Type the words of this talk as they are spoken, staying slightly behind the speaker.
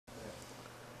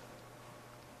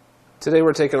Today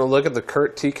we're taking a look at the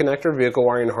Curt T-connector vehicle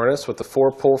wiring harness with the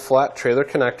 4-pole flat trailer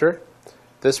connector.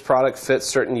 This product fits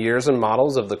certain years and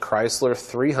models of the Chrysler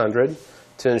 300.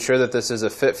 To ensure that this is a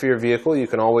fit for your vehicle, you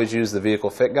can always use the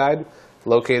vehicle fit guide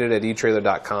located at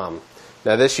etrailer.com.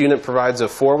 Now this unit provides a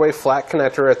 4-way flat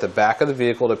connector at the back of the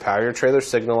vehicle to power your trailer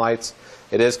signal lights.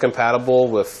 It is compatible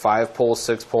with 5-pole,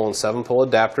 6-pole, and 7-pole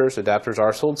adapters. Adapters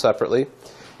are sold separately.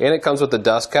 And it comes with the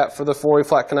dust cap for the 4-way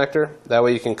flat connector. That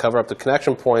way you can cover up the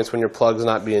connection points when your plug's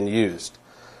not being used.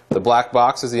 The black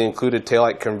box is the included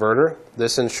taillight converter.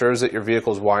 This ensures that your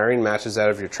vehicle's wiring matches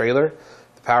that of your trailer.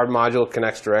 The powered module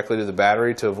connects directly to the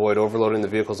battery to avoid overloading the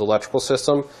vehicle's electrical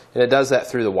system, and it does that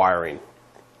through the wiring.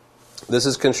 This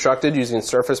is constructed using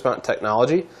surface mount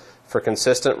technology for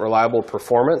consistent, reliable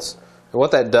performance. And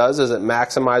what that does is it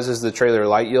maximizes the trailer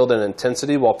light yield and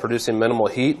intensity while producing minimal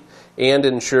heat and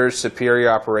ensures superior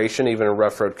operation even in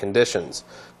rough road conditions.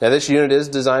 Now this unit is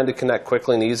designed to connect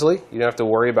quickly and easily. You don't have to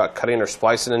worry about cutting or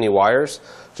splicing any wires.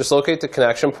 Just locate the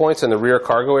connection points in the rear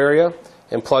cargo area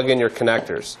and plug in your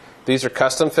connectors. These are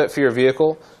custom fit for your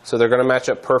vehicle, so they're going to match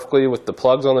up perfectly with the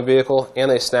plugs on the vehicle, and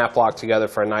they snap lock together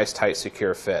for a nice, tight,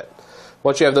 secure fit.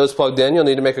 Once you have those plugged in, you'll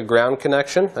need to make a ground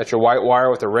connection. That's your white wire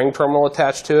with a ring terminal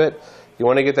attached to it. You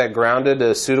want to get that grounded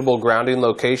to a suitable grounding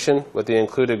location with the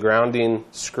included grounding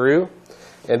screw.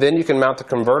 And then you can mount the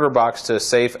converter box to a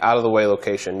safe, out-of-the-way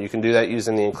location. You can do that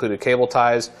using the included cable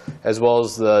ties as well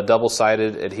as the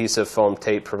double-sided adhesive foam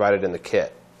tape provided in the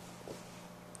kit.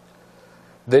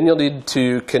 Then you'll need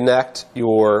to connect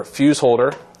your fuse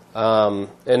holder. And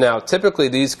now typically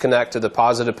these connect to the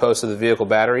positive post of the vehicle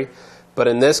battery, but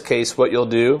in this case what you'll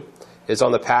do is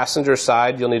on the passenger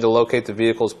side you'll need to locate the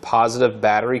vehicle's positive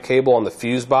battery cable on the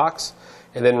fuse box,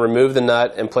 and then remove the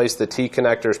nut and place the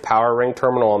T-connector's power ring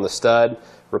terminal on the stud,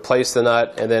 replace the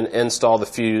nut, and then install the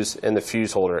fuse in the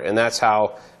fuse holder. And that's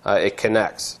how it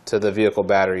connects to the vehicle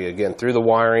battery, again through the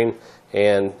wiring,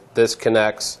 and this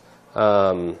connects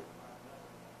in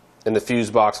the fuse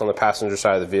box on the passenger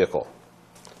side of the vehicle,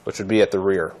 which would be at the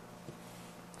rear.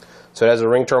 So it has a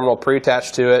ring terminal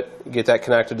pre-attached to it. You get that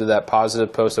connected to that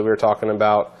positive post that we were talking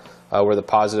about where the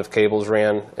positive cables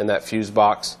ran in that fuse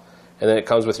box. And then it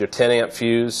comes with your 10 amp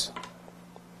fuse.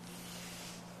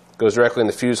 Goes directly in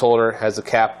the fuse holder, has a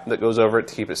cap that goes over it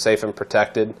to keep it safe and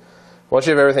protected. Once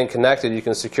you have everything connected, you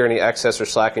can secure any excess or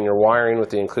slack in your wiring with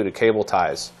the included cable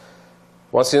ties.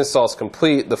 Once the install is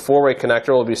complete, the 4-way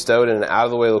connector will be stowed in an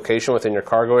out-of-the-way location within your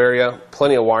cargo area.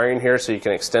 Plenty of wiring here so you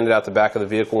can extend it out the back of the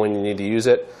vehicle when you need to use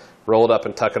it, roll it up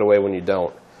and tuck it away when you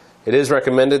don't. It is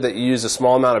recommended that you use a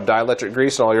small amount of dielectric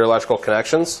grease in all your electrical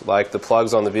connections, like the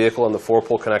plugs on the vehicle and the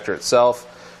 4-pole connector itself.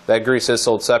 That grease is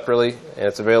sold separately, and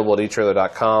it's available at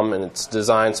etrailer.com, and it's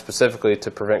designed specifically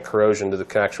to prevent corrosion to the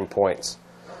connection points.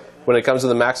 When it comes to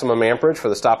the maximum amperage for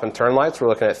the stop and turn lights, we're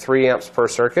looking at 3 amps per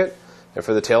circuit, and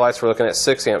for the taillights, we're looking at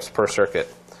 6 amps per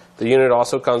circuit. The unit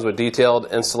also comes with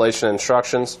detailed installation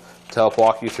instructions to help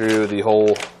walk you through the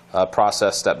whole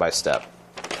process step by step.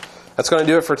 That's going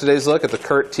to do it for today's look at the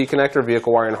Curt T-connector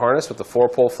vehicle wiring harness with the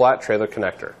 4-pole flat trailer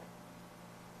connector.